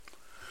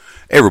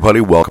Hey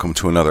everybody, welcome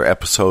to another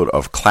episode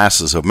of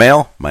Classes of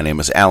Mail. My name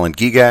is Alan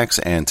Gigax,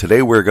 and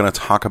today we're going to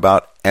talk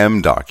about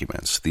M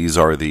documents. These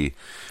are the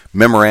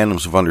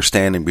memorandums of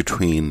understanding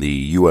between the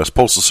U.S.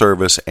 Postal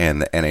Service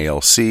and the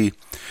NALC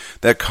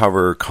that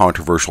cover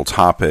controversial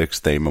topics.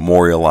 They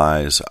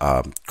memorialize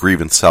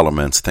grievance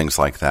settlements, things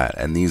like that.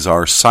 And these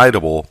are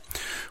citable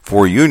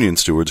for union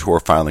stewards who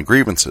are filing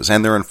grievances.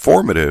 And they're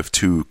informative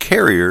to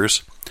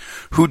carriers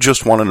who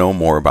just want to know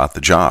more about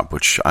the job,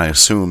 which I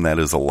assume that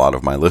is a lot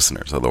of my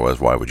listeners. Otherwise,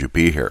 why would you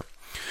be here?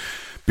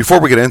 Before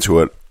we get into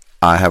it,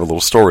 I have a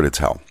little story to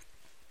tell.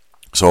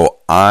 So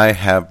I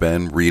have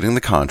been reading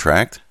the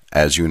contract,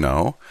 as you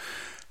know,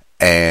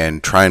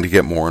 and trying to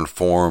get more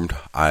informed.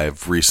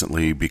 I've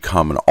recently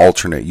become an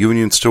alternate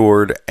union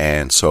steward,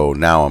 and so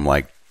now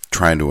I'm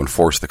trying to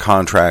enforce the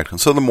contract.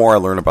 And so the more I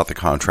learn about the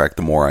contract,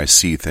 the more I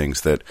see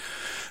things that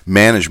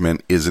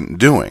management isn't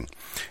doing.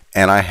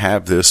 And I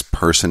have this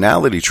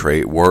personality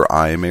trait where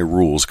I am a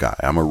rules guy.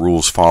 I'm a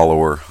rules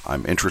follower.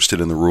 I'm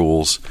interested in the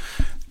rules.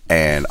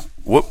 And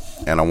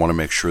I want to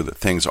make sure that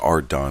things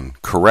are done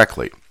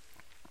correctly.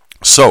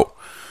 So,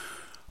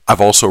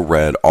 I've also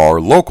read our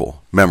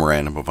local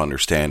memorandum of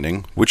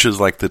understanding, which is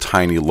like the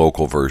tiny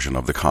local version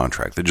of the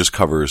contract. It just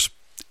covers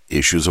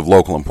issues of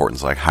local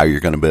importance, like how you're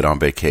going to bid on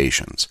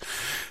vacations.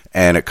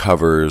 And it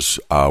covers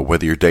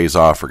whether your days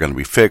off are going to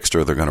be fixed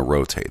or they're going to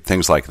rotate,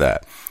 things like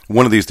that.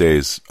 One of these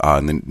days,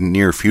 in the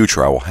near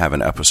future, I will have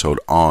an episode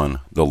on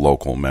the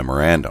local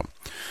memorandum.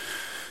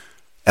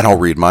 And I'll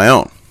read my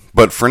own.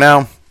 But for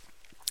now,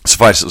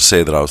 suffice it to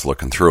say that I was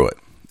looking through it.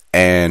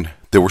 And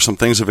there were some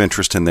things of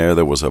interest in there.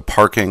 There was a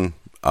parking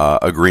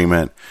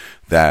agreement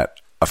that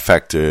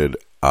affected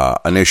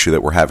an issue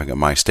that we're having at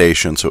my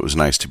station, so it was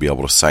nice to be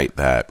able to cite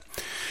that.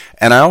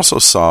 And I also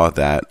saw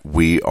that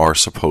we are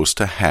supposed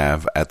to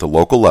have, at the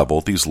local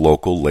level, these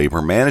local labor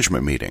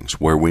management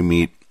meetings where we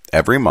meet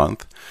every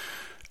month,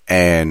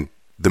 and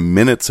the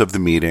minutes of the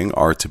meeting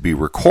are to be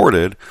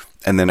recorded,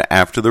 and then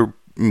after the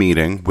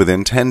meeting,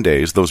 within 10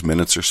 days, those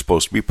minutes are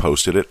supposed to be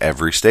posted at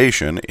every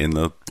station in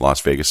the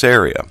Las Vegas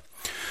area.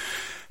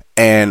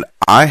 And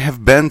I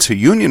have been to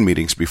union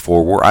meetings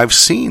before where I've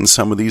seen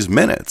some of these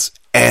minutes,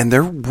 and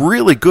they're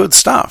really good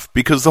stuff,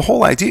 because the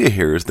whole idea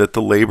here is that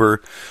the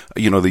labor,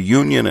 the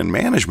union and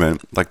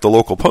management, like the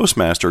local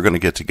postmaster, are going to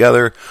get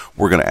together.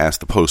 We're going to ask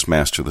the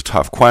postmaster the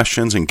tough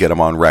questions and get them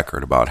on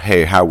record about,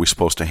 hey, how are we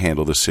supposed to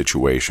handle this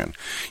situation?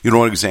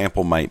 An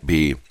example might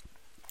be,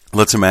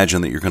 let's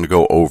imagine that you're going to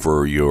go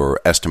over your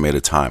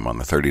estimated time on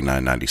the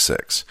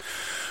 3996.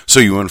 So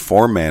you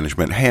inform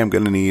management, hey, I'm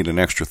going to need an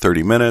extra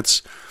 30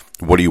 minutes.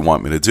 What do you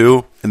want me to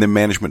do? And then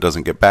management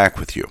doesn't get back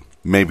with you.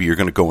 Maybe you're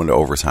going to go into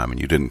overtime and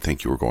you didn't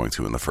think you were going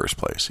to in the first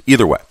place.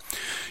 Either way,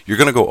 you're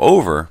going to go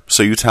over,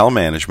 so you tell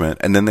management,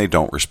 and then they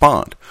don't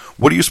respond.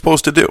 What are you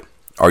supposed to do?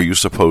 Are you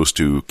supposed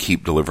to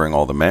keep delivering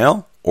all the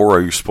mail, or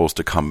are you supposed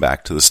to come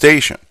back to the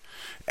station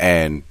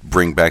and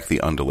bring back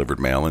the undelivered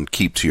mail and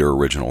keep to your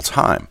original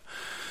time?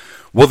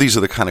 Well, these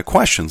are the kind of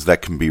questions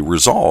that can be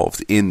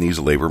resolved in these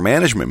labor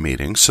management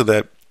meetings so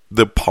that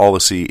the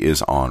policy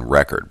is on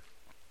record.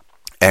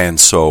 And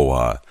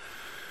so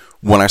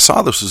when I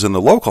saw this was in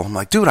the local, I'm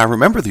like, dude, I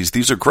remember these.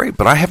 These are great,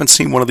 but I haven't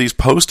seen one of these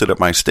posted at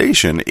my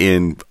station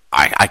in,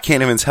 I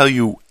can't even tell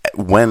you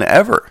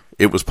whenever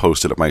it was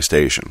posted at my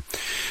station.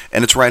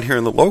 And it's right here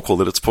in the local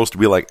that it's supposed to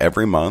be like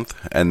every month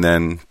and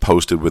then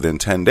posted within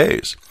 10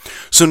 days.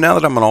 So now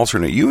that I'm an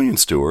alternate union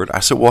steward, I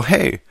said, well,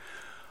 hey,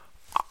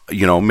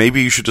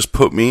 maybe you should just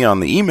put me on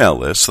the email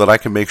list so that I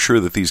can make sure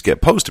that these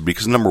get posted.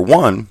 Because number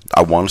one,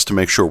 I want us to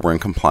make sure we're in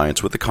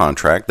compliance with the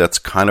contract. That's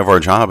kind of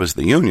our job as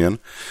the union.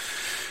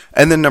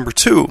 And then number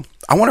two,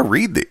 I want to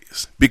read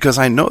these because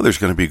I know there's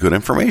going to be good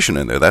information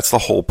in there. That's the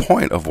whole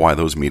point of why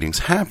those meetings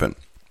happen.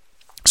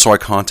 So I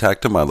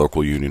contacted my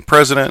local union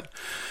president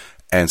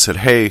and said,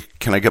 hey,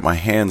 can I get my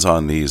hands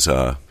on these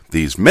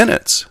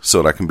minutes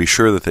so that I can be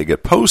sure that they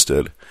get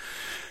posted?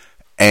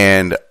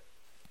 And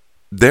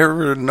there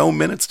were no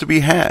minutes to be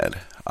had.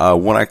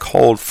 When I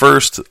called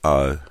first,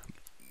 a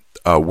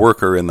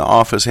worker in the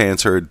office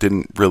answered,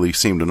 didn't really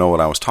seem to know what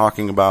I was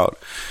talking about.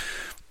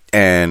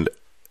 And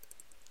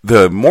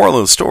the moral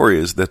of the story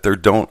is that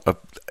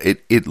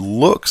it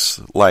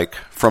looks like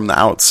from the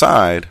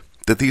outside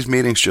that these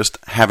meetings just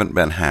haven't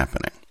been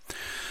happening.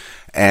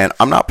 And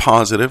I'm not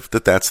positive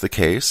that that's the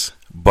case,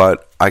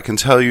 but I can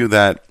tell you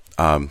that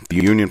the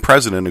union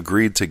president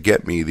agreed to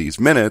get me these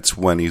minutes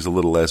when he's a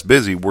little less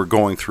busy. We're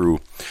going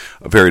through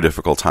a very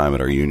difficult time at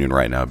our union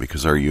right now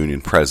because our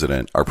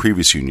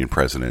previous union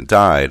president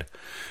died,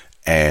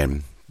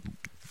 and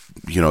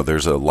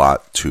there's a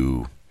lot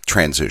to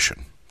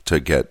transition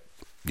to get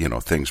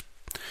things.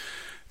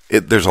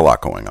 There's a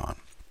lot going on.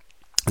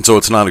 And so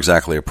it's not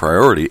exactly a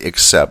priority,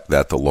 except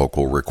that the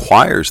local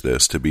requires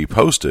this to be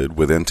posted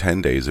within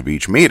 10 days of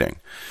each meeting.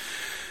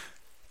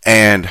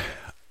 And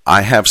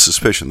I have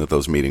suspicion that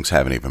those meetings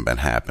haven't even been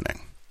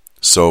happening.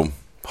 So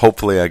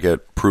hopefully I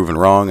get proven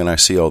wrong and I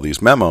see all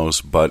these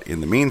memos, but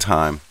in the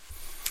meantime,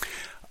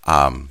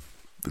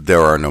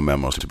 there are no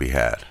memos to be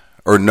had.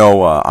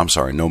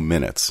 No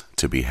minutes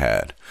to be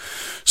had.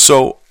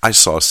 So I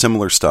saw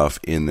similar stuff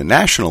in the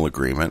national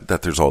agreement,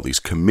 that there's all these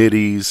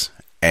committees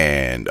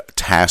and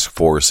task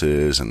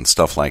forces and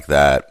stuff like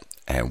that,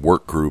 and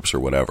work groups or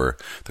whatever.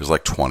 There's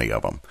like 20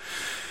 of them.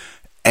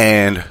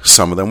 And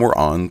some of them were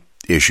on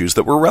issues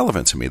that were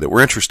relevant to me, that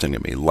were interesting to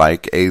me,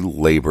 like a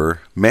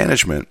labor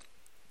management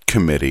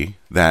committee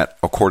that,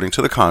 according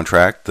to the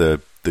contract,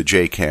 the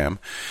JCAM,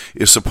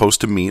 is supposed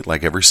to meet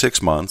like every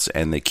 6 months,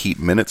 and they keep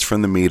minutes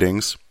from the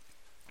meetings.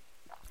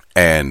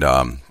 And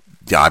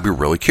I'd be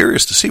really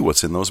curious to see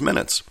what's in those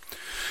minutes.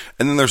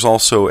 And then there's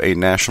also a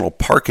national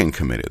parking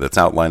committee that's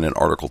outlined in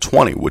Article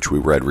 20, which we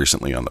read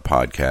recently on the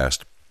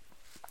podcast.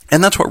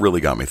 And that's what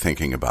really got me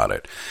thinking about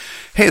it.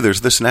 Hey,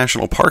 there's this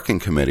national parking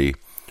committee.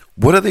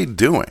 What are they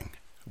doing?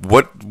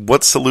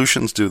 What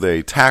solutions do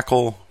they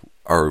tackle?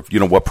 Or,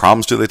 what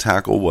problems do they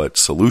tackle? What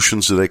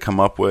solutions do they come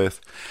up with?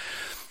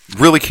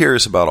 Really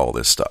curious about all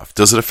this stuff.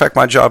 Does it affect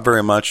my job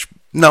very much?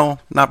 No,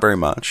 not very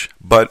much.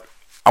 But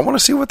I want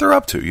to see what they're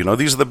up to.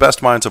 These are the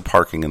best minds of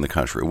parking in the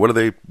country. What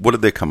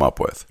did they come up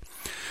with?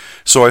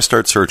 So I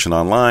start searching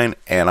online,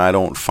 and I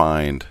don't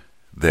find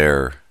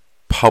their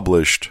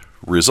published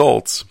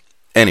results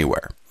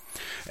anywhere.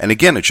 And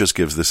again, it just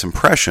gives this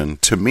impression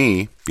to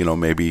me,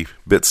 maybe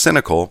a bit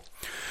cynical,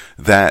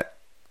 that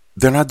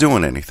they're not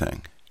doing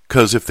anything.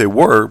 Because if they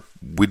were,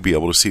 we'd be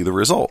able to see the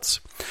results.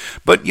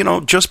 But,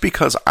 just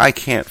because I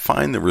can't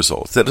find the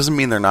results, that doesn't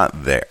mean they're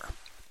not there.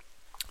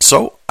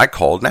 So I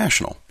called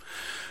National,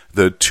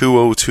 the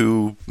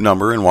 202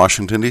 number in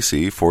Washington,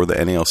 D.C. for the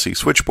NALC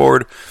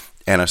switchboard.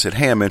 And I said,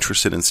 hey, I'm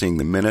interested in seeing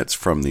the minutes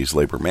from these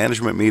labor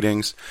management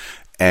meetings.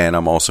 And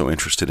I'm also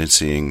interested in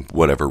seeing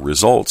whatever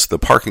results the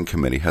parking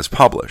committee has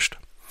published.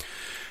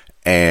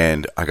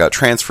 And I got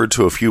transferred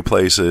to a few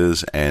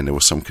places, and there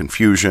was some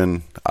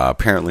confusion.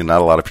 Apparently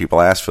not a lot of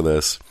people asked for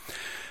this.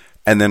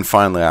 And then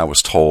finally I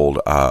was told,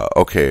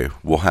 okay,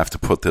 we'll have to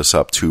put this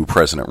up to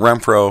President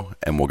Renfro,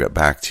 and we'll get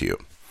back to you.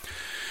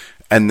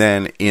 And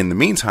then in the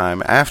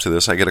meantime, after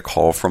this, I get a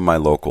call from my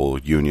local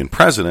union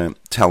president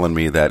telling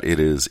me that it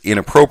is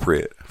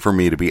inappropriate for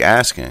me to be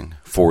asking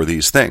for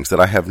these things, that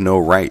I have no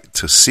right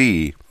to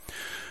see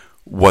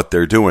what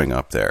they're doing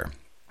up there,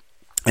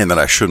 and that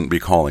I shouldn't be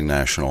calling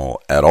National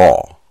at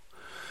all.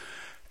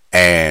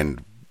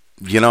 And,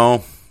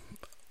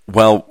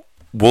 well,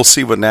 we'll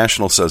see what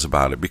National says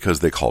about it, because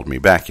they called me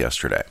back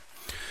yesterday.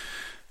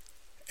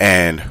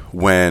 And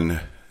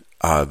when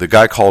the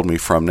guy called me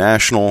from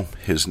National,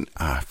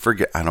 I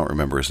don't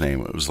remember his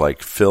name. It was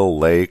like Phil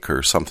Lake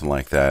or something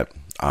like that.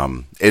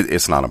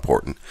 It's not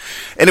important.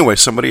 Anyway,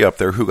 somebody up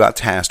there who got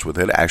tasked with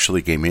it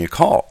actually gave me a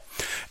call.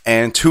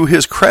 And to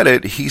his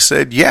credit, he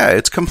said, yeah,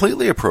 it's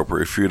completely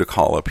appropriate for you to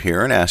call up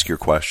here and ask your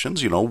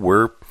questions.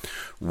 We're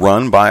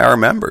run by our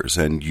members,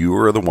 and you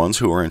are the ones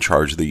who are in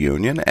charge of the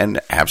union, and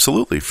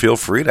absolutely feel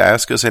free to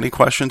ask us any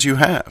questions you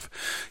have.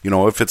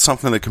 If it's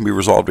something that can be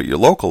resolved at your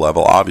local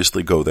level,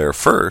 obviously go there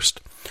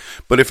first.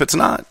 But if it's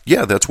not,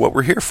 yeah, that's what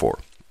we're here for.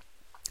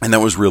 And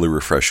that was really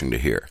refreshing to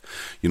hear.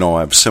 I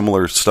have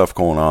similar stuff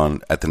going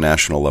on at the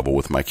national level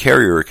with my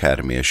Carrier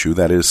Academy issue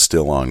that is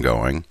still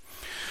ongoing.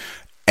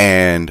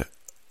 And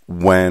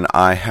when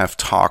I have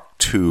talked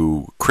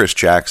to Chris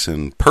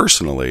Jackson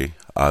personally,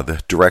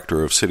 the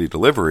director of City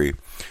Delivery,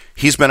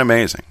 he's been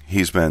amazing.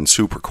 He's been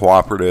super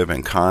cooperative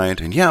and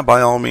kind. And yeah, by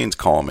all means,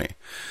 call me.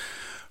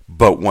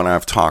 But when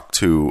I've talked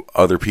to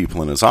other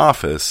people in his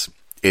office,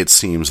 it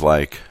seems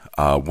like,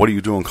 what are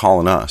you doing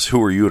calling us?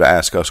 Who are you to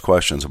ask us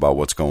questions about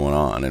what's going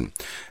on?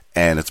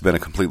 And it's been a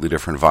completely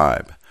different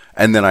vibe.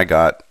 And then I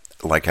got,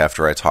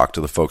 after I talked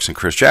to the folks in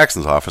Chris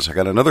Jackson's office, I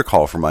got another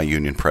call from my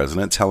union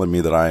president telling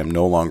me that I am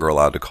no longer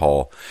allowed to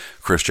call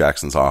Chris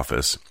Jackson's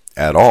office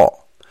at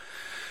all.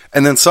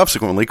 And then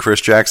subsequently,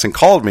 Chris Jackson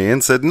called me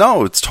and said,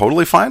 no, it's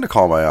totally fine to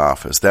call my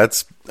office.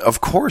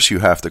 Of course you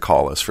have to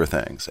call us for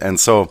things. And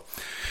so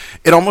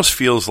it almost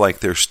feels like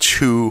there's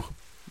two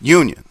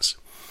unions.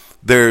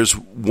 There's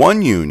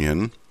one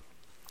union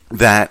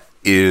that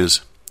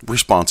is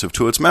responsive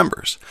to its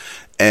members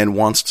and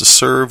wants to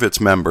serve its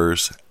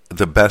members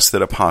the best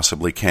that it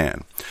possibly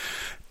can,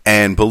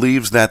 and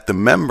believes that the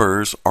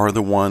members are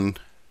the ones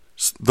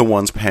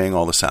paying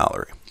all the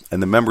salary.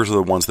 And the members are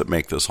the ones that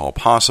make this all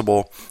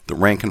possible, the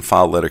rank and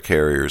file letter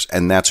carriers,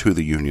 and that's who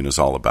the union is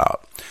all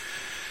about.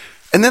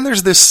 And then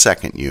there's this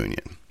second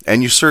union,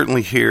 and you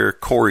certainly hear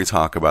Corey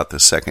talk about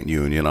this second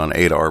union on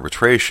ADA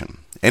arbitration.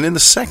 And in the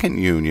second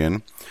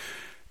union,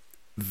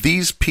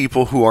 these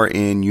people who are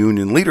in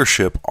union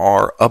leadership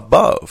are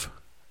above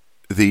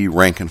the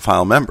rank and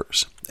file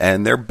members,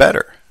 and they're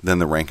better than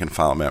the rank and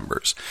file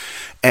members.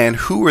 And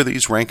who are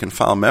these rank and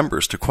file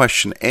members to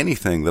question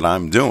anything that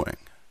I'm doing?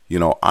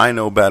 I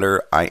know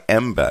better, I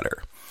am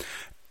better.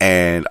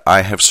 And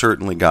I have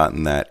certainly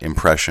gotten that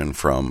impression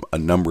from a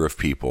number of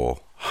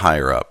people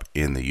higher up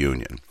in the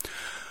union.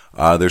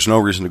 There's no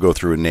reason to go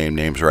through and name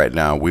names right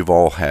now. We've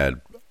all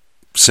had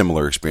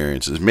similar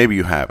experiences. Maybe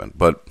you haven't,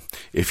 but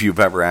if you've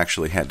ever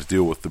actually had to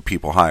deal with the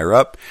people higher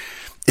up,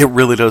 it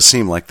really does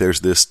seem like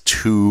there's this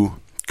two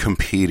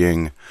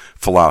competing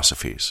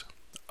philosophies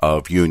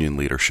of union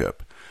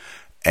leadership.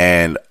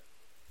 And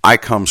I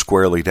come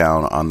squarely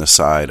down on the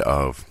side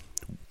of,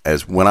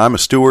 as when I'm a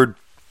steward,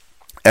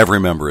 every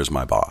member is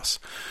my boss.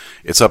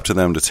 It's up to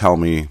them to tell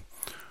me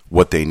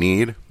what they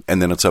need,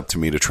 and then it's up to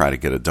me to try to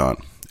get it done.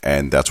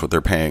 And that's what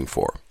they're paying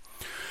for.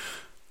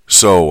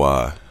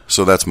 So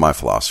that's my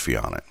philosophy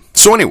on it.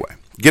 So anyway,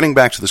 getting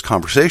back to this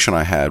conversation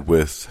I had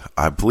with,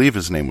 I believe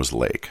his name was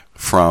Lake,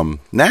 from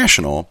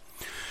National,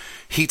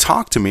 he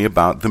talked to me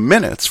about the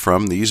minutes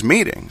from these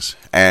meetings,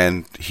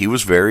 and he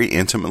was very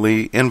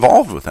intimately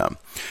involved with them.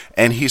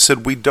 And he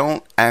said, we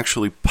don't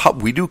actually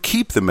we do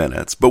keep the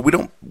minutes, but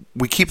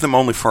we keep them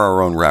only for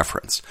our own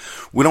reference.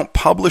 We don't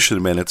publish the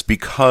minutes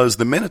because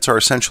the minutes are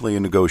essentially a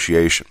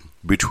negotiation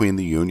between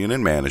the union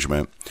and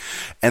management.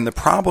 And the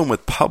problem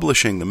with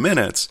publishing the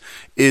minutes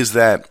is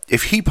that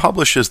if he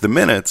publishes the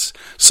minutes,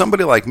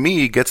 somebody like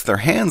me gets their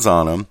hands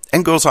on them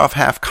and goes off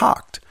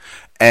half-cocked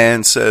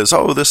and says,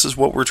 oh, this is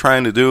what we're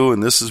trying to do,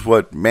 and this is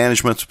what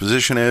management's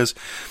position is.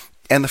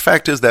 And the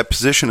fact is that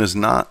position is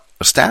not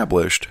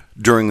established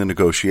during the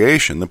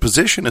negotiation. The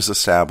position is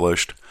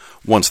established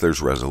once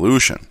there's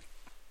resolution.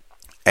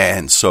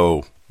 And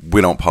so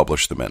we don't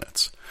publish the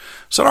minutes.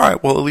 So, all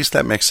right, well, at least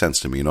that makes sense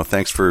to me.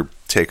 Thanks for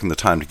taking the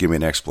time to give me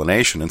an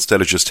explanation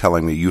instead of just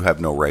telling me you have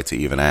no right to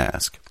even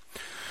ask.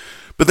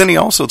 But then he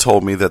also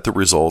told me that the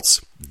results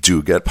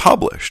do get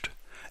published.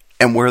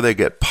 And where they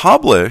get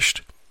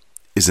published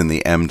is in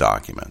the M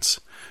documents.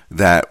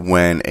 That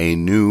when a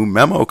new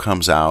memo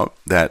comes out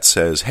that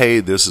says,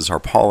 hey, this is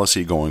our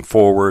policy going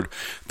forward,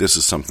 this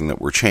is something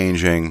that we're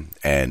changing,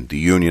 and the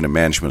union and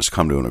management has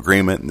come to an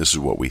agreement, and this is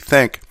what we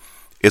think,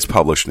 it's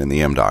published in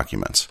the M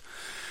documents.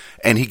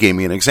 And he gave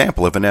me an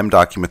example of an M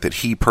document that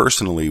he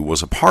personally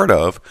was a part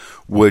of,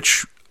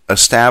 which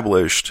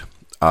established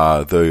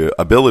the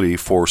ability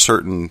for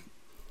certain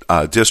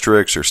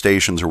districts or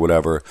stations or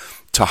whatever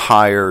to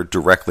hire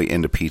directly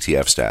into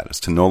PTF status,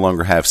 to no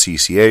longer have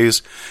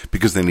CCAs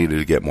because they needed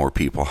to get more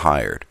people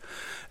hired.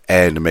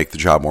 And to make the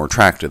job more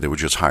attractive, they would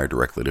just hire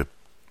directly to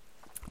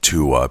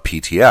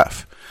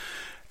PTF.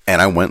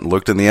 And I went and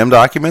looked in the M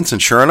documents,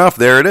 and sure enough,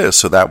 there it is.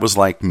 So that was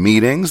like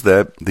meetings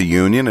that the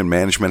union and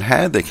management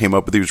had. They came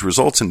up with these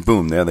results, and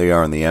boom, there they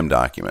are in the M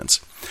documents.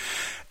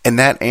 And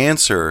that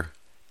answer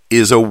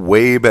is a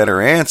way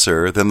better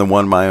answer than the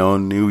one my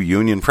own new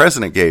union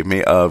president gave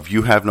me of,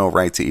 you have no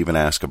right to even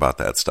ask about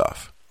that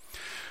stuff.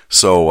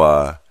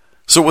 So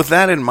with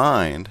that in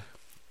mind,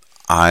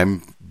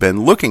 I've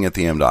been looking at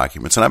the M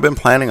documents, and I've been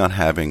planning on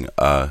having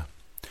a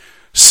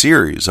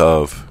series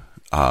of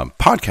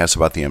podcasts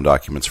about the M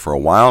documents for a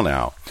while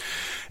now.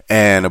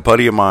 And a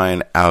buddy of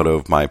mine out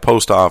of my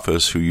post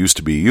office who used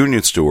to be a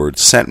union steward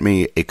sent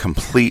me a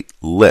complete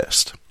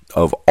list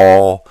of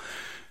all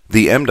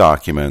the M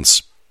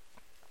documents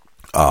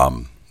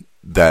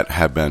that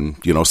have been,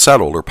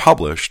 settled or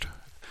published.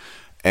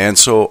 And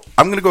so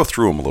I'm going to go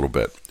through them a little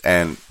bit.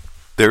 And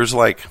there's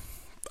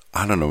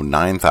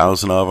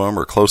 9,000 of them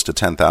or close to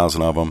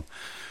 10,000 of them.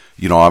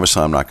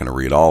 Obviously I'm not going to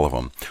read all of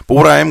them. But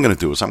what I am going to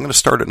do is I'm going to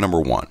start at number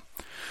 1.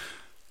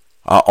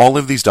 All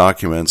of these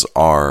documents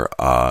are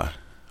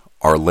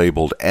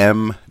labeled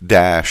M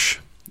dash,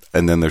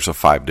 and then there's a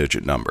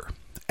 5-digit number.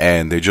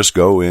 And they just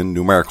go in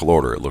numerical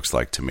order, it looks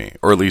like to me.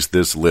 Or at least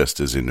this list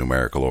is in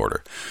numerical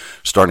order,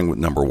 starting with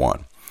number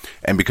 1.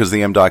 And because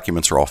the M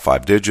documents are all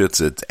 5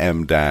 digits, it's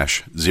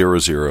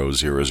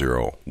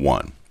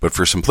M-00001. But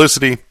for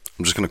simplicity,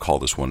 I'm just going to call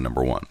this one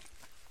number 1.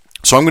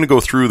 So I'm going to go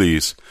through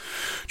these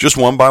just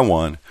one by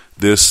one.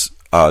 This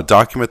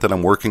document that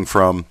I'm working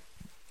from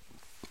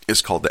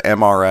is called the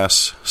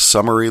MRS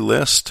Summary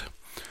List,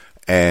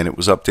 and it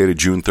was updated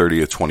June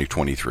 30th,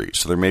 2023.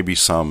 So there may be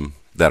some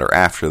that are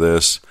after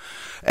this.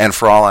 And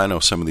for all I know,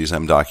 some of these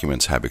M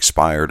documents have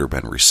expired or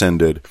been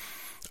rescinded.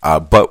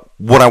 But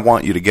what I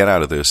want you to get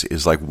out of this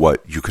is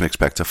what you can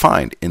expect to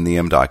find in the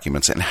M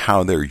documents and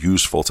how they're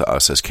useful to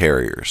us as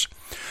carriers.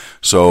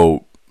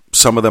 So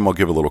some of them I'll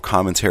give a little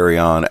commentary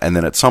on, and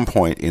then at some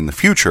point in the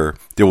future,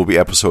 there will be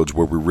episodes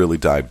where we really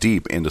dive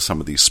deep into some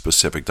of these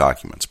specific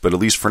documents. But at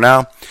least for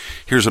now,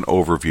 here's an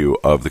overview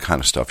of the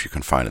kind of stuff you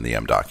can find in the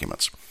M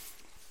documents.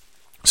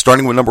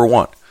 Starting with number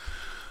 1.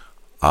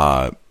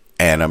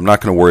 And I'm not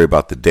going to worry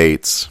about the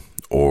dates,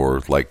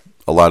 or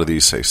a lot of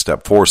these say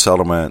step 4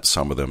 settlement.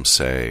 Some of them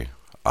say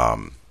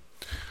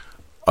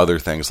other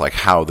things like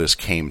how this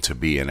came to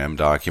be an M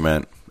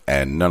document.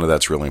 And none of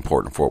that's really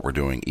important for what we're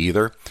doing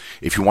either.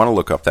 If you want to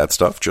look up that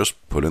stuff, just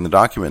put in the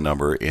document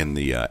number in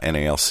the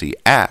NALC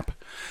app,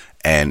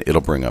 and it'll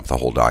bring up the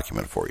whole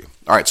document for you.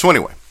 All right, so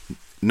anyway,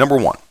 number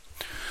 1.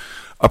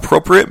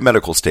 Appropriate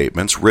medical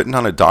statements written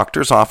on a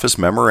doctor's office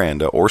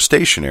memoranda or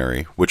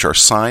stationery, which are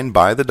signed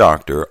by the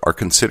doctor, are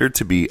considered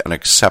to be an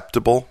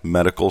acceptable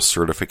medical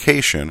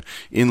certification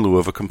in lieu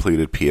of a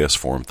completed PS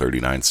Form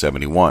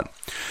 3971.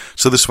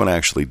 So this one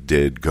actually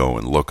did go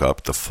and look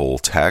up the full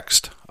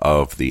text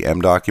of the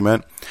M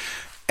document,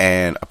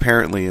 and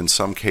apparently in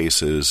some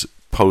cases,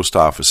 post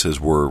offices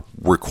were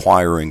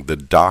requiring the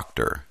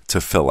doctor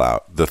to fill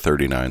out the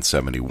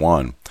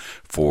 3971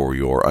 for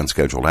your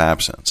unscheduled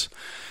absence.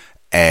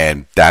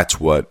 And that's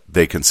what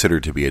they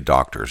consider to be a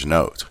doctor's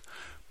note.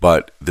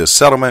 But this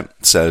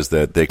settlement says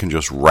that they can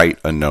just write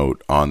a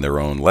note on their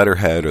own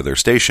letterhead or their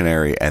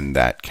stationery, and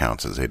that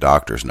counts as a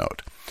doctor's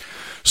note.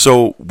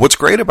 So what's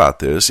great about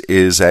this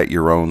is at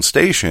your own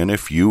station,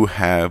 if you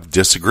have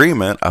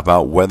disagreement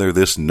about whether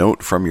this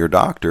note from your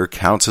doctor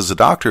counts as a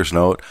doctor's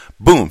note,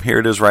 boom, here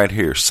it is right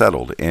here,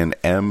 settled in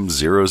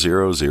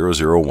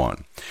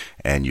M00001.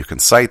 And you can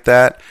cite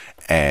that,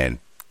 and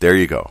there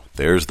you go.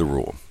 There's the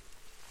rule.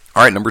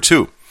 All right, number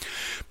 2.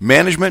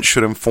 Management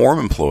should inform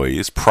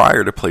employees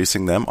prior to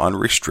placing them on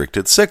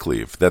restricted sick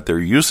leave that their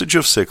usage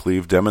of sick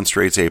leave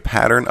demonstrates a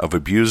pattern of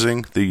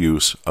abusing the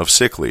use of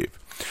sick leave.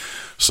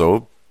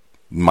 So,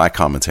 my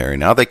commentary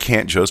now, they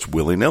can't just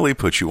willy-nilly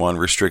put you on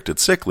restricted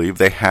sick leave.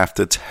 They have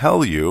to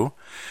tell you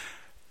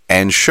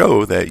and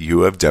show that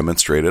you have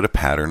demonstrated a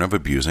pattern of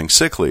abusing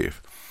sick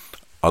leave.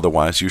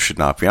 Otherwise, you should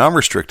not be on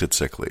restricted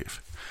sick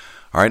leave.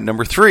 All right,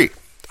 number 3.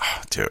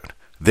 Oh, dude,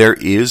 there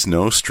is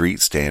no street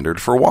standard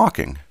for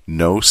walking.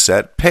 No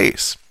set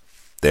pace.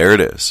 There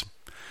it is.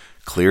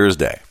 Clear as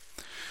day.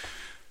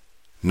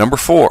 Number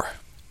 4.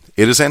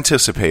 It is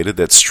anticipated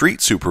that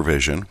street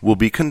supervision will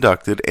be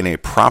conducted in a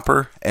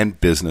proper and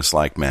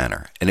businesslike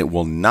manner, and it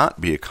will not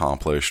be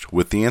accomplished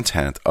with the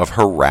intent of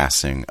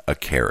harassing a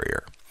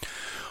carrier.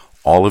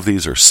 All of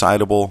these are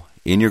citable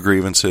in your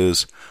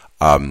grievances.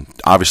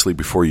 Obviously,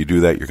 before you do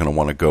that, you're going to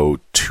want to go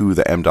to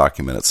the M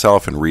document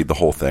itself and read the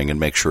whole thing and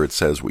make sure it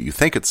says what you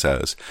think it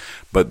says.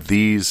 But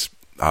these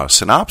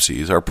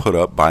synopses are put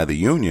up by the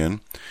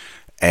union,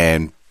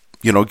 and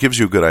it gives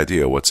you a good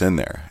idea what's in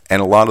there.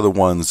 And a lot of the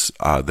ones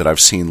that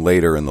I've seen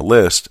later in the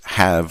list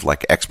have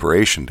like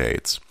expiration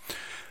dates.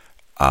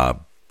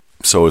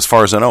 So as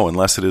far as I know,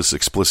 unless it is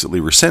explicitly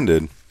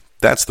rescinded,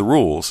 that's the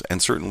rules.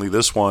 And certainly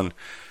this one,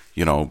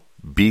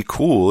 be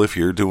cool if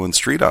you're doing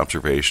street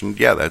observation.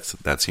 Yeah,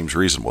 that seems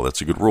reasonable.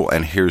 That's a good rule.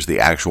 And here's the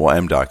actual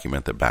M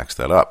document that backs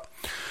that up.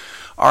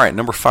 All right,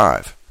 number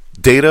 5.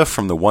 Data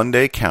from the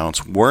one-day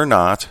counts were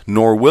not,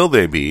 nor will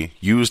they be,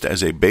 used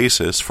as a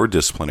basis for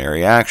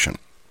disciplinary action.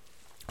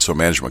 So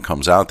management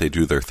comes out, they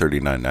do their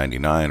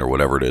 $39.99 or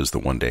whatever it is, the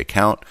one-day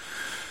count,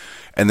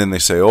 and then they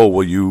say, oh,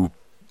 well,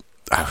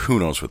 who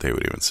knows what they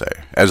would even say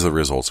as the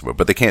results of it,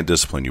 but they can't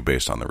discipline you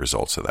based on the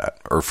results of that,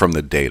 or from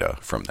the data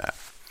from that.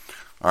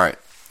 All right,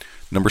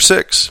 number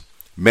 6,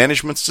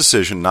 management's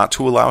decision not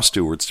to allow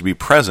stewards to be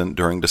present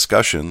during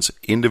discussions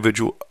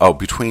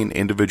between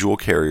individual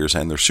carriers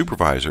and their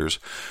supervisors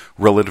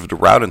relative to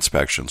route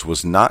inspections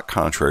was not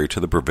contrary to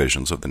the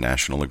provisions of the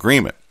national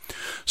agreement.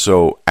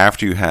 So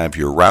after you have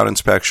your route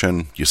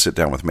inspection, you sit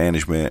down with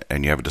management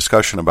and you have a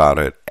discussion about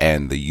it,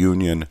 and the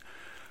union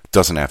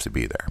doesn't have to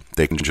be there.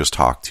 They can just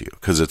talk to you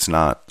because it's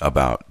not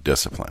about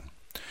discipline.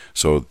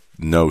 So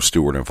no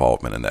steward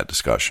involvement in that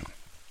discussion.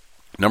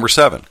 Number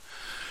 7,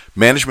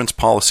 management's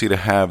policy to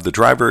have the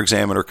driver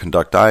examiner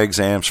conduct eye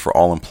exams for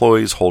all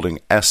employees holding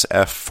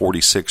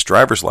SF-46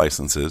 driver's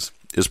licenses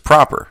is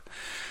proper.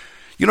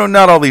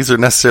 Not all these are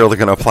necessarily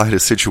going to apply to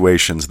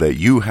situations that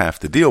you have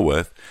to deal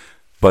with,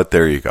 but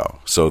there you go.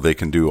 So they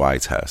can do eye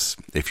tests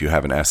if you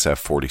have an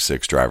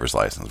SF-46 driver's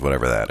license,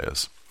 whatever that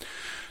is.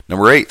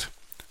 Number 8,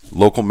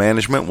 local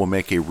management will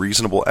make a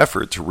reasonable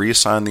effort to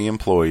reassign the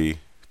employee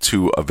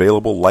to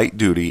available light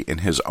duty in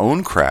his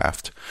own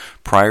craft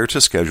prior to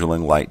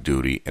scheduling light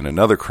duty in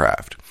another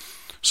craft.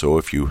 So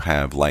if you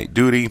have light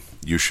duty,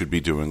 you should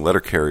be doing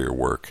letter carrier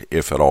work,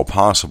 if at all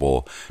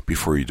possible,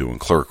 before you're doing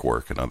clerk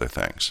work and other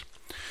things.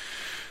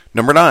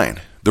 Number 9,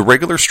 the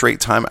regular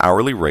straight-time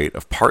hourly rate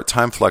of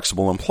part-time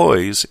flexible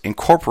employees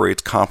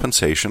incorporates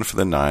compensation for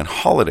the 9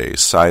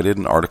 holidays cited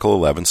in Article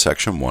 11,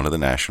 Section 1 of the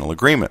National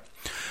Agreement.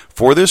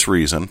 For this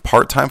reason,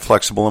 part-time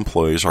flexible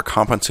employees are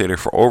compensated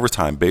for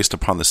overtime based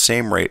upon the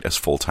same rate as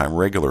full-time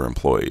regular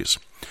employees.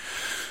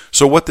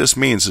 So what this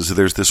means is that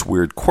there's this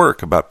weird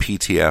quirk about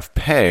PTF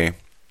pay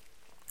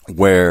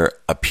where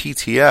a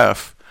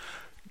PTF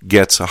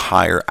gets a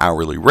higher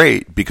hourly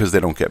rate because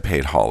they don't get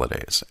paid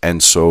holidays.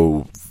 And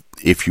so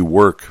if you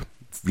work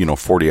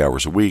 40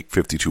 hours a week,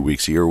 52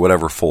 weeks a year,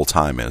 whatever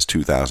full-time is,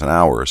 2,000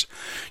 hours,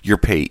 your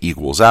pay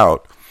equals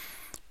out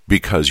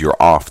because you're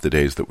off the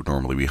days that would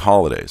normally be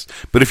holidays.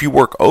 But if you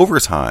work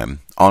overtime,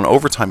 on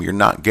overtime you're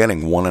not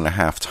getting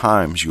 1.5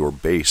 times your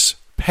base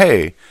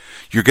pay,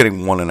 you're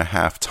getting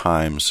 1.5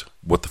 times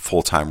what the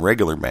full-time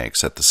regular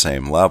makes at the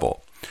same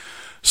level.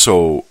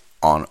 So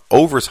on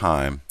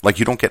overtime,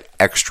 you don't get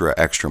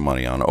extra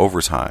money on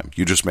overtime.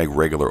 You just make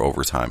regular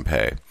overtime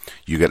pay.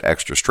 You get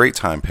extra straight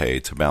time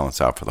pay to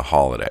balance out for the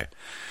holiday.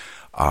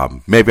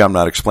 Maybe I'm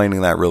not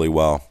explaining that really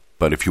well,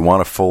 but if you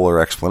want a fuller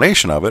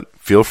explanation of it,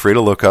 feel free to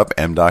look up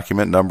M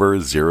document number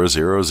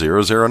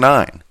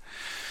 00009.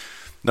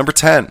 Number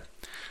 10,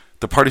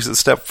 the parties at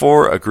Step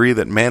 4 agree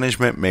that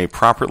management may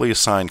properly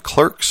assign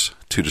clerks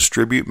to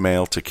distribute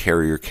mail to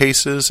carrier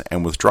cases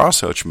and withdraw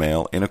such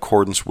mail in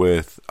accordance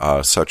with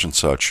such and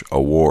such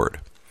award.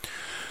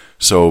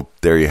 So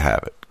there you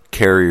have it.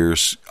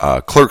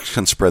 Clerks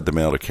can spread the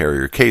mail to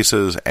carrier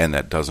cases, and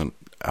that doesn't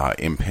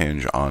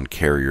impinge on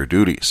carrier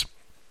duties.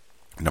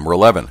 Number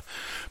 11,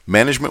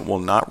 Management will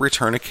not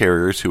return a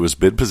carrier to his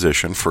bid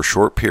position for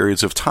short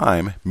periods of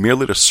time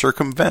merely to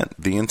circumvent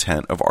the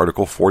intent of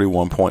Article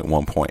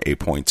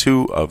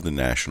 41.1.8.2 of the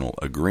National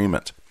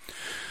Agreement.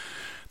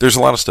 There's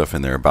a lot of stuff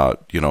in there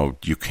about,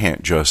 you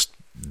can't just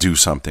do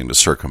something to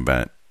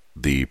circumvent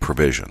the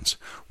provisions,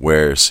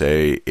 where,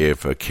 say,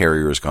 if a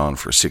carrier is gone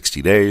for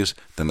 60 days,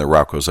 then the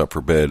route goes up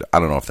for bid. I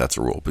don't know if that's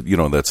a rule, but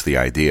that's the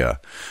idea.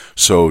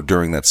 So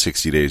during that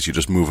 60 days, you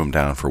just move him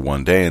down for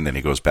one day, and then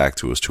he goes back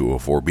to his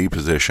 204B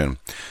position.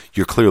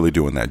 You're clearly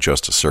doing that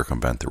just to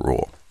circumvent the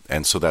rule.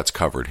 And so that's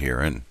covered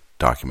here in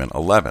Document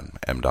 11,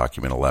 M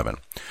Document 11.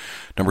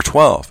 Number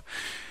 12.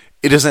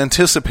 It is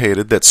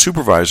anticipated that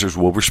supervisors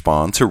will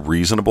respond to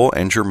reasonable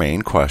and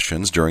germane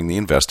questions during the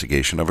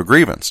investigation of a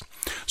grievance.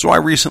 So I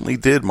recently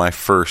did my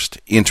first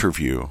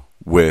interview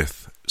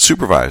with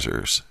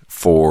supervisors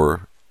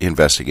for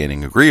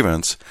investigating a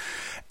grievance,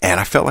 and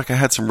I felt like I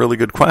had some really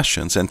good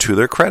questions, and to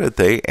their credit,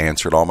 they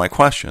answered all my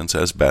questions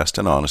as best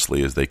and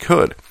honestly as they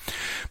could.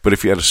 But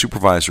if you had a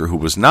supervisor who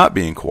was not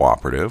being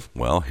cooperative,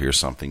 well, here's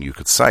something you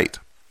could cite.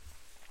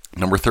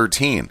 Number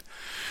 13.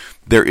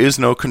 There is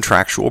no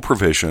contractual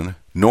provision,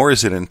 nor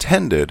is it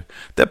intended,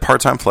 that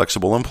part-time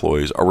flexible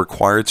employees are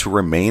required to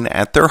remain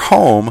at their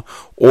home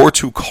or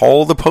to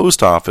call the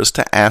post office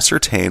to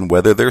ascertain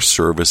whether their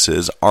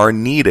services are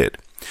needed.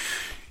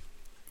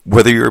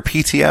 Whether you're a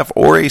PTF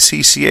or a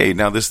CCA,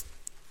 now this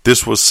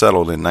was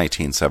settled in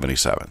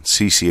 1977.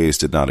 CCAs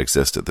did not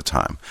exist at the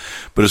time.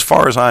 But as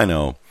far as I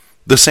know,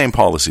 the same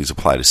policies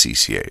apply to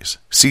CCAs.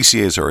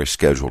 CCAs are a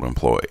scheduled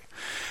employee.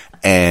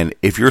 And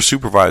if your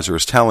supervisor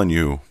is telling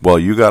you, well,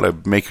 you got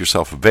to make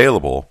yourself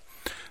available,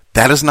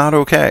 that is not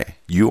okay.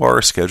 You are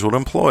a scheduled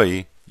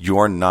employee. You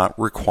are not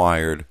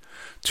required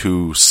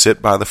to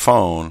sit by the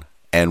phone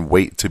and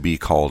wait to be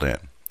called in.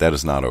 That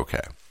is not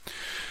okay.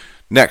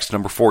 Next,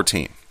 number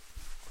 14.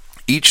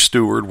 Each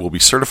steward will be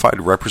certified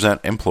to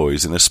represent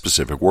employees in a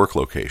specific work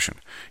location.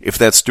 If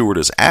that steward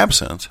is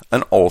absent,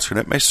 an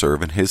alternate may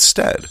serve in his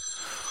stead.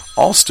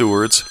 All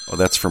stewards,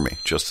 that's for me,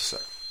 just a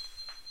sec.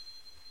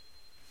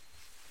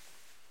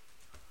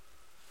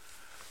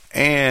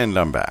 And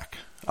I'm back.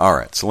 All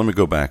right, so let me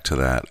go back to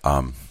that.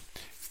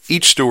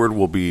 Each steward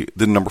will be,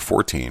 the number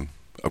 14,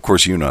 of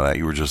course you know that,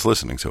 you were just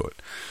listening to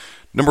it.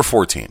 Number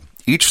 14,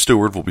 each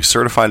steward will be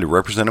certified to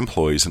represent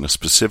employees in a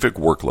specific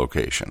work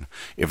location.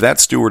 If that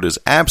steward is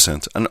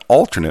absent, an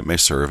alternate may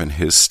serve in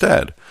his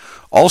stead.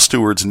 All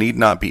stewards need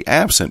not be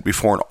absent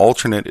before an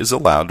alternate is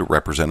allowed to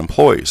represent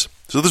employees.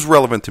 So this is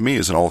relevant to me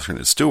as an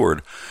alternate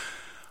steward.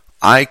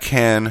 I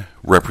can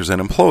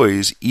represent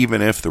employees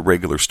even if the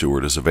regular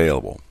steward is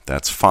available.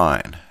 That's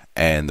fine.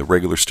 And the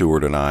regular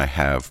steward and I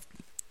have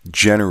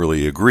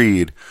generally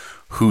agreed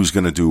who's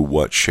going to do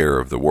what share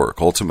of the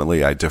work.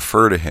 Ultimately, I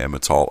defer to him.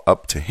 It's all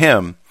up to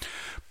him.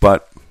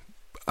 But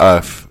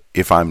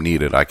if I'm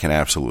needed, I can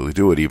absolutely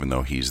do it even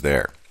though he's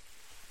there.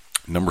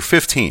 Number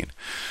 15,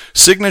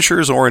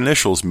 signatures or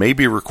initials may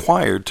be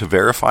required to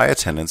verify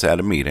attendance at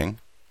a meeting,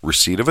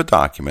 receipt of a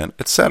document,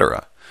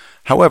 etc.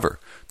 However,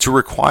 to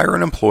require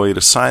an employee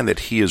to sign that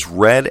he has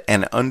read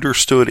and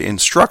understood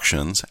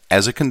instructions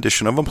as a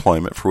condition of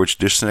employment for which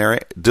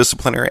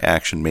disciplinary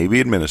action may be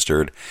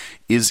administered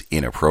is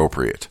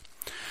inappropriate.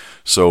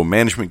 So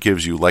management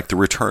gives you like the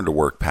return to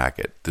work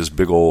packet, this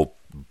big old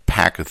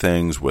pack of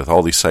things with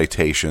all these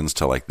citations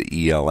to like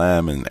the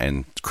ELM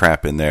and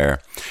crap in there,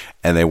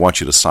 and they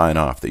want you to sign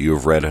off that you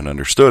have read and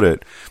understood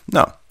it.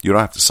 No, you don't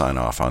have to sign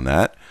off on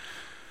that.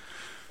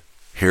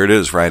 Here it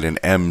is right in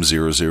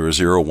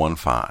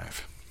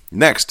M00015.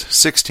 Next,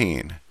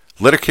 16.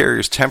 Letter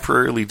carriers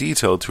temporarily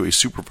detailed to a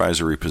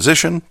supervisory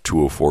position,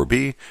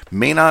 204B,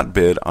 may not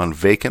bid on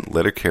vacant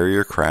letter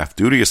carrier craft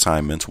duty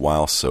assignments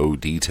while so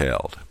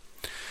detailed.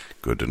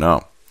 Good to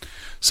know.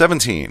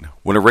 17.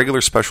 When a regular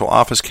special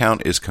office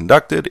count is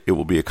conducted, it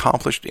will be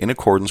accomplished in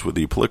accordance with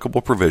the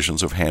applicable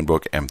provisions of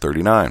Handbook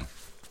M39.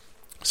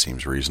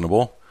 Seems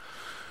reasonable.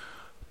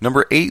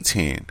 Number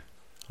 18.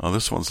 Oh,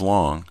 this one's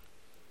long.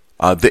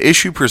 The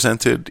issue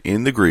presented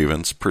in the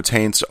grievance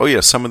pertains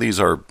to, some of these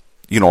are,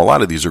 a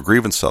lot of these are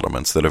grievance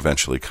settlements that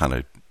eventually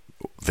they're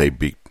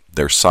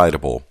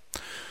citable.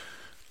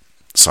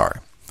 Sorry.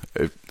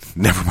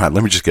 Never mind.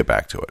 Let me just get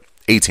back to it.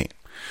 18.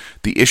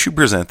 The issue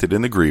presented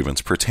in the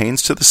grievance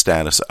pertains to the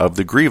status of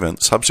the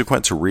grievance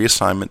subsequent to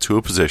reassignment to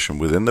a position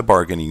within the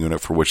bargaining unit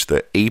for which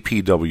the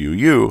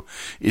APWU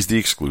is the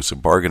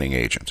exclusive bargaining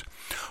agent.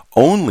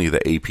 Only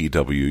the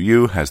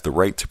APWU has the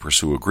right to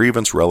pursue a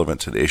grievance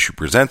relevant to the issue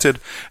presented,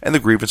 and the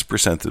grievance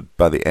presented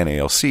by the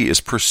NALC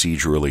is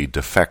procedurally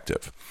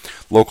defective.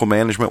 Local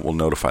management will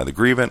notify the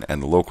grievant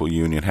and the local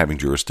union having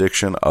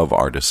jurisdiction of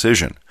our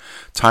decision.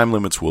 Time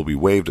limits will be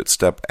waived at a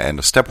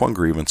Step 1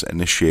 grievance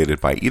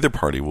initiated by either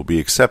party will be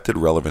accepted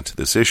relevant to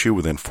this issue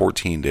within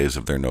 14 days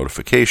of their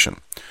notification.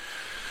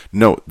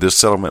 Note, this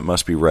settlement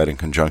must be read in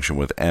conjunction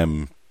with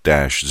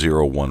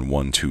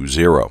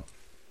M-01120.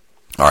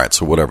 All right,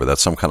 so whatever,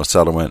 that's some kind of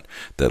settlement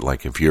that,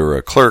 like, if you're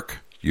a clerk,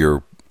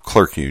 your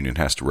clerk union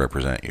has to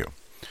represent you.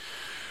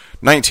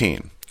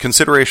 19.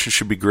 Consideration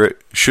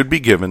should be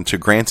given to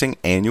granting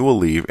annual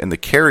leave in the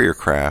carrier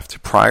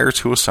craft prior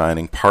to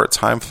assigning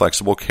part-time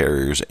flexible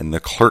carriers in the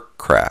clerk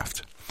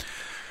craft.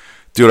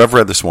 Dude, I've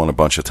read this one a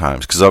bunch of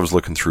times because I was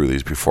looking through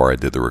these before I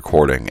did the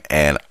recording,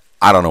 and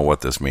I don't know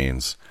what this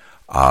means.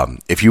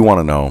 If you want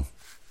to know,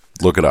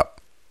 look it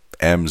up.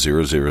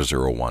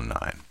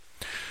 M00019.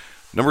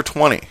 Number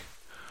 20.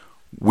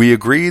 We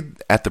agreed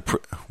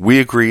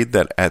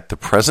that at the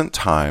present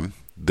time,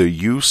 the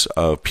use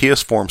of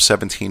PS Form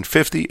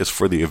 1750 is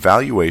for the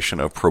evaluation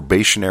of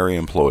probationary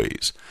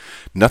employees.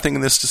 Nothing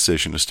in this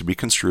decision is to be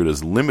construed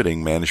as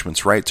limiting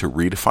management's right to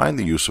redefine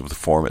the use of the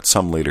form at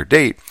some later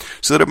date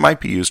so that it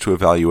might be used to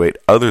evaluate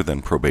other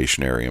than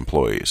probationary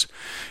employees.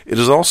 It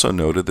is also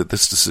noted that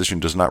this decision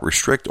does not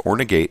restrict or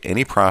negate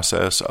any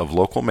process of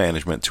local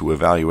management to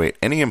evaluate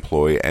any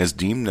employee as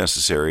deemed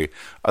necessary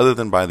other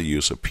than by the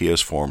use of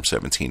PS Form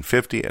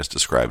 1750 as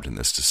described in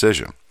this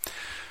decision.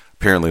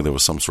 Apparently there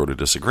was some sort of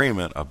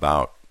disagreement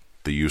about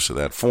the use of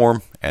that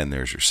form, and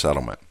there's your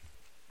settlement.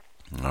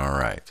 All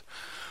right.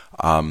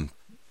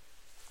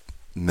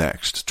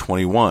 Next,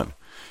 21.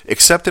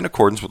 Except in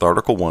accordance with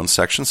Article 1,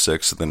 Section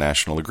 6 of the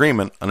National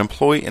Agreement, an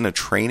employee in a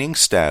training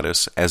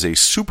status as a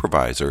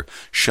supervisor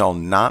shall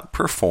not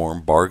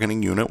perform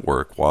bargaining unit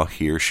work while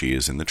he or she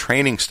is in the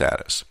training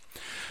status.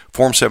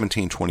 Form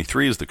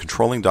 1723 is the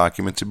controlling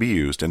document to be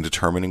used in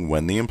determining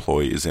when the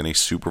employee is in a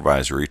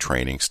supervisory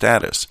training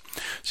status.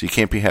 So you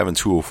can't be having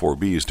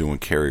 204Bs doing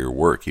carrier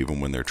work even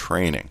when they're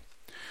training.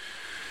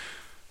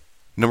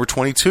 Number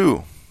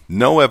 22.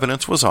 No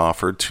evidence was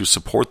offered to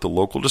support the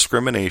local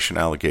discrimination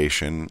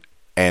allegation,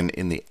 and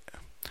let me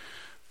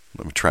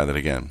try that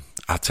again.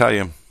 I'll tell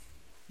you,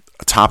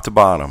 top to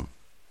bottom,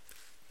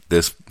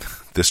 this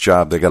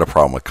job, they got a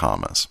problem with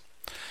commas.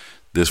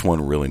 This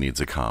one really needs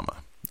a comma.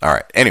 All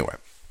right, anyway.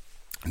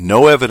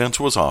 No evidence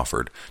was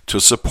offered to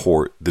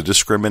support the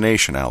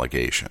discrimination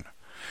allegation,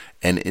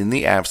 and in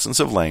the absence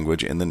of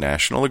language in the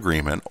national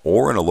agreement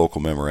or in a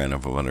local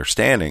memorandum of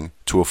understanding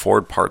to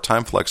afford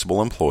part-time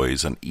flexible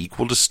employees an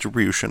equal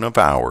distribution of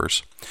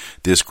hours,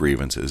 this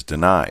grievance is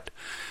denied.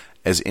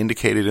 As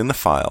indicated in the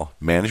file,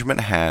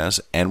 management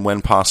has, and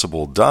when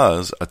possible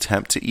does,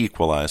 attempt to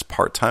equalize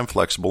part-time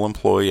flexible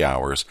employee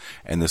hours,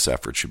 and this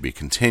effort should be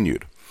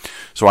continued.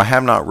 So I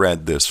have not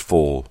read this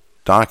full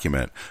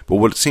document, but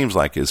what it seems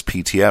like is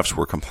PTFs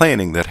were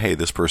complaining that, hey,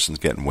 this person's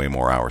getting way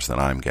more hours than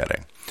I'm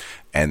getting,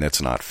 and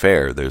that's not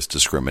fair. There's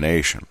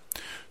discrimination.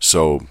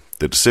 So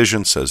the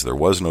decision says there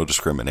was no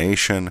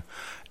discrimination,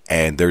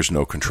 and there's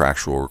no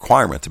contractual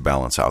requirement to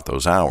balance out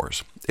those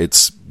hours.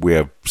 We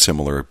have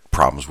similar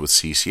problems with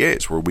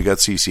CCAs, where we got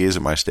CCAs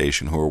at my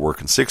station who are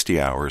working 60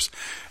 hours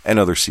and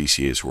other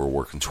CCAs who are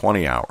working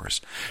 20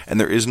 hours. And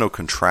there is no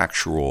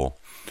contractual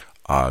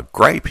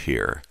gripe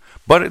here,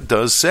 but it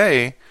does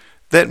say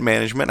that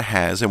management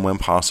has, and when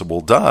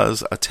possible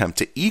does, attempt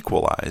to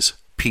equalize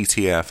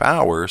PTF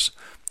hours,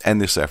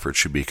 and this effort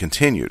should be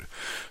continued.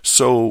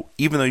 So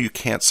even though you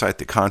can't cite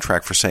the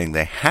contract for saying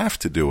they have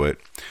to do it,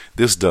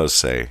 this does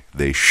say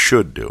they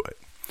should do it.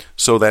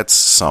 So that's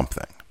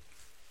something.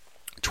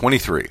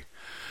 23.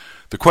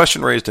 The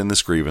question raised in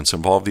this grievance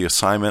involved the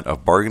assignment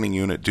of bargaining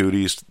unit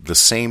duties the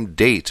same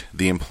date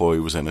the employee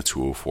was in a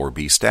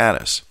 204B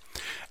status.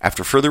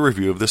 After further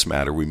review of this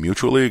matter, we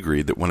mutually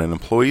agreed that when an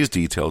employee is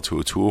detailed to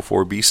a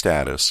 204B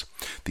status,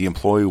 the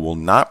employee will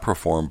not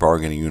perform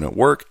bargaining unit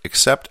work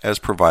except as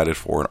provided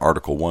for in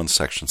Article 1,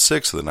 Section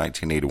 6 of the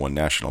 1981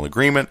 National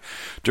Agreement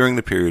during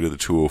the period of the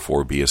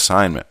 204B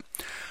assignment.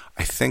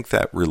 I think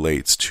that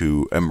relates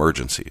to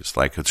emergencies.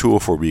 Like a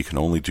 204B can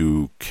only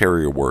do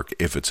carrier work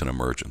if it's an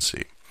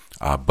emergency.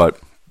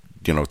 But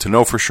to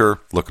know for sure,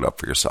 look it up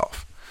for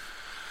yourself.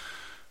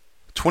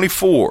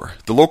 24.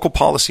 The local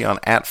policy on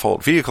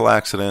at-fault vehicle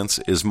accidents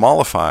is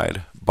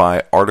mollified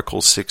by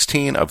Article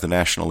 16 of the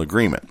National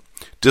Agreement.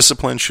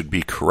 Discipline should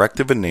be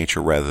corrective in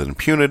nature rather than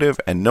punitive,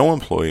 and no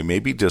employee may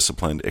be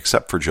disciplined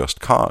except for just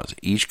cause.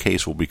 Each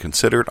case will be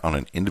considered on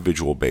an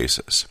individual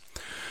basis.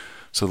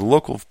 So the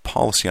local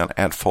policy on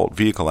at-fault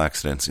vehicle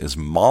accidents is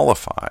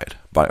mollified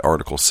by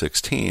Article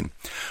 16.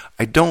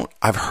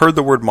 I've heard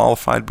the word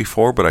mollified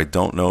before, but I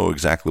don't know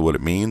exactly what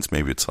it means.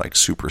 Maybe it's like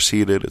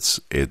superseded.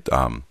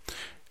 I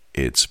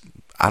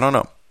don't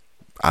know.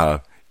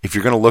 If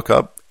you're going to look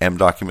up M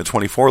document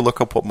 24, look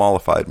up what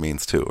mollified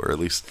means too, or at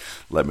least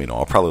let me know.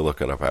 I'll probably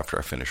look it up after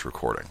I finish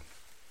recording.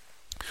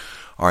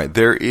 All right,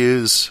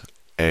 there's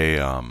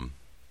one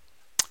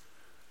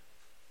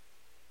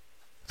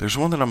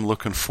that I'm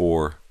looking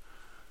for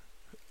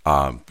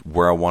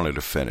where I wanted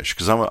to finish,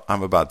 because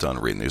I'm about done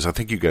reading these. I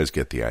think you guys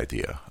get the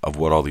idea of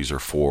what all these are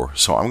for.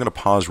 So I'm going to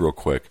pause real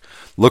quick,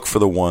 look for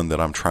the one that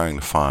I'm trying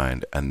to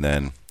find, and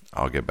then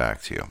I'll get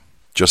back to you.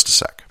 Just a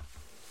sec.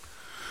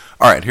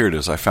 All right, here it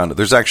is. I found it.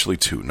 There's actually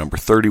two, number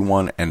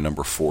 31 and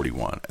number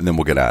 41, and then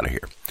we'll get out of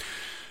here.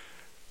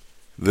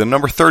 The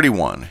number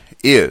 31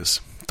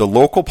 is the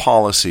local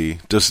policy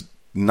does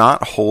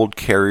not hold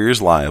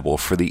carriers liable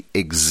for the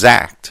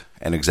exact,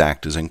 and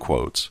exact is in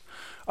quotes,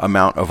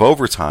 amount of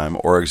overtime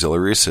or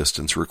auxiliary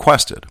assistance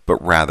requested,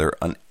 but rather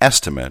an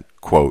estimate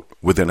quote,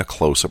 within a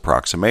close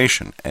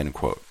approximation, end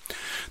quote.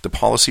 The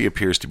policy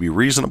appears to be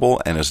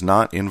reasonable and is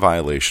not in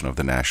violation of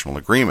the national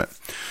agreement.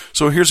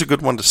 So here's a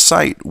good one to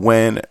cite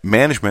when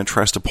management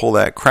tries to pull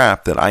that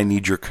crap that I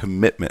need your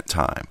commitment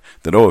time.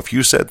 That, oh, if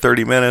you said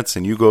 30 minutes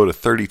and you go to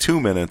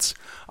 32 minutes,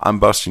 I'm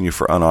busting you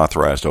for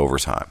unauthorized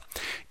overtime.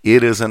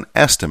 It is an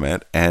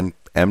estimate, and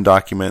M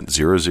document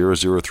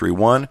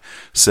 00031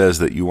 says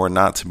that you are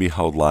not to be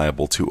held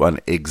liable to an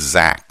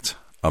exact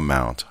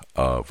amount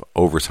of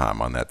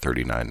overtime on that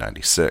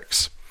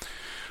 39.96.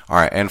 All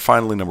right, and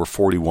finally, number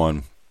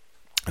 41,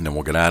 and then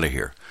we'll get out of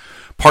here.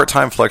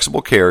 Part-time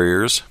flexible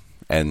carriers,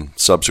 and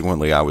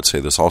subsequently I would say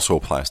this also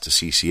applies to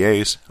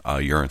CCAs.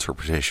 Your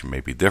interpretation may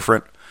be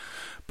different,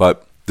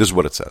 but this is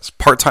what it says.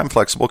 Part-time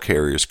flexible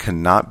carriers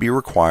cannot be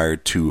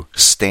required to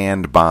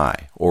stand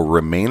by or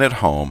remain at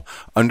home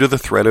under the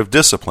threat of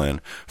discipline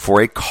for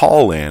a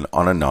call-in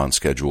on a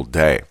non-scheduled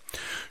day.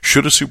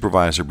 Should a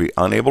supervisor be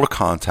unable to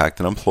contact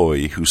an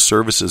employee whose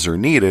services are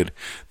needed,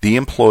 the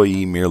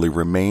employee merely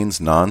remains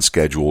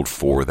non-scheduled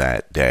for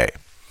that day.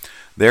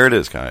 There it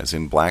is, guys,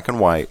 in black and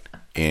white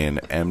in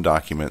M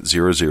document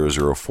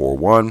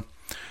 00041.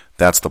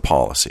 That's the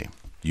policy.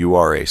 You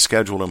are a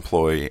scheduled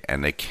employee,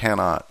 and they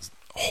cannot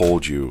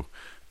hold you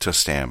to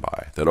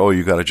standby. That, oh,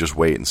 you got to just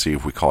wait and see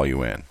if we call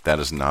you in. That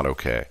is not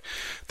okay.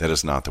 That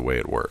is not the way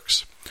it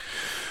works.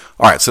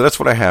 All right, so that's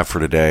what I have for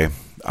today.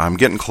 I'm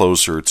getting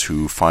closer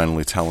to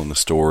finally telling the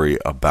story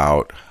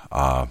about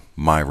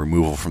my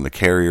removal from the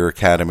Carrier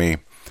Academy.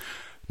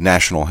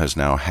 National has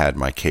now had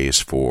my case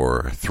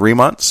for 3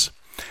 months.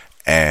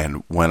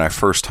 And when I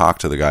first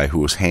talked to the guy who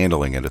was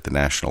handling it at the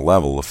national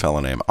level, a fellow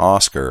named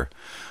Oscar,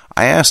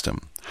 I asked him,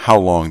 how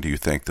long do you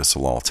think this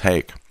will all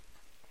take?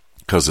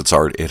 Because it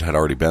had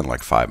already been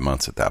like 5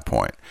 months at that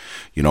point.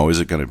 You know, is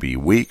it going to be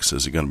weeks?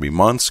 Is it going to be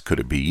months? Could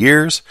it be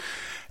years?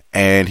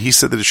 And he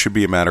said that it should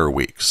be a matter of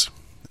weeks.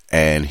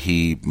 And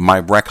my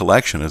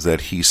recollection is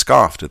that he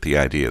scoffed at the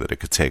idea that it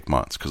could take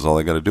months, because all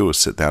they got to do is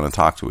sit down and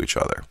talk to each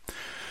other,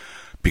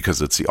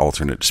 because it's the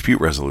alternate dispute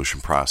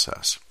resolution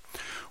process.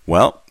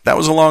 Well, that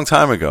was a long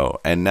time ago,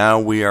 and now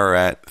we are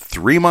at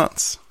 3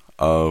 months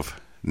of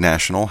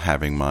National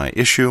having my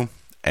issue,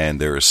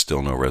 and there is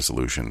still no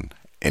resolution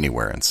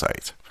anywhere in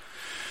sight.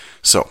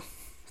 So,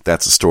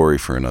 that's a story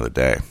for another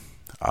day.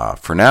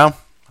 For now,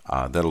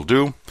 that'll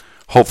do.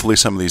 Hopefully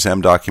some of these M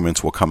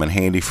documents will come in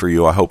handy for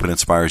you. I hope it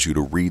inspires you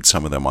to read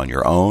some of them on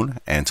your own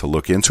and to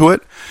look into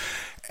it.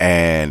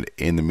 And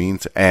in the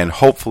meantime, and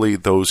hopefully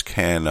those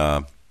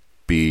can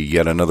be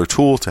yet another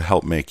tool to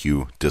help make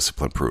you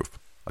discipline proof.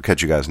 I'll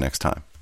catch you guys next time.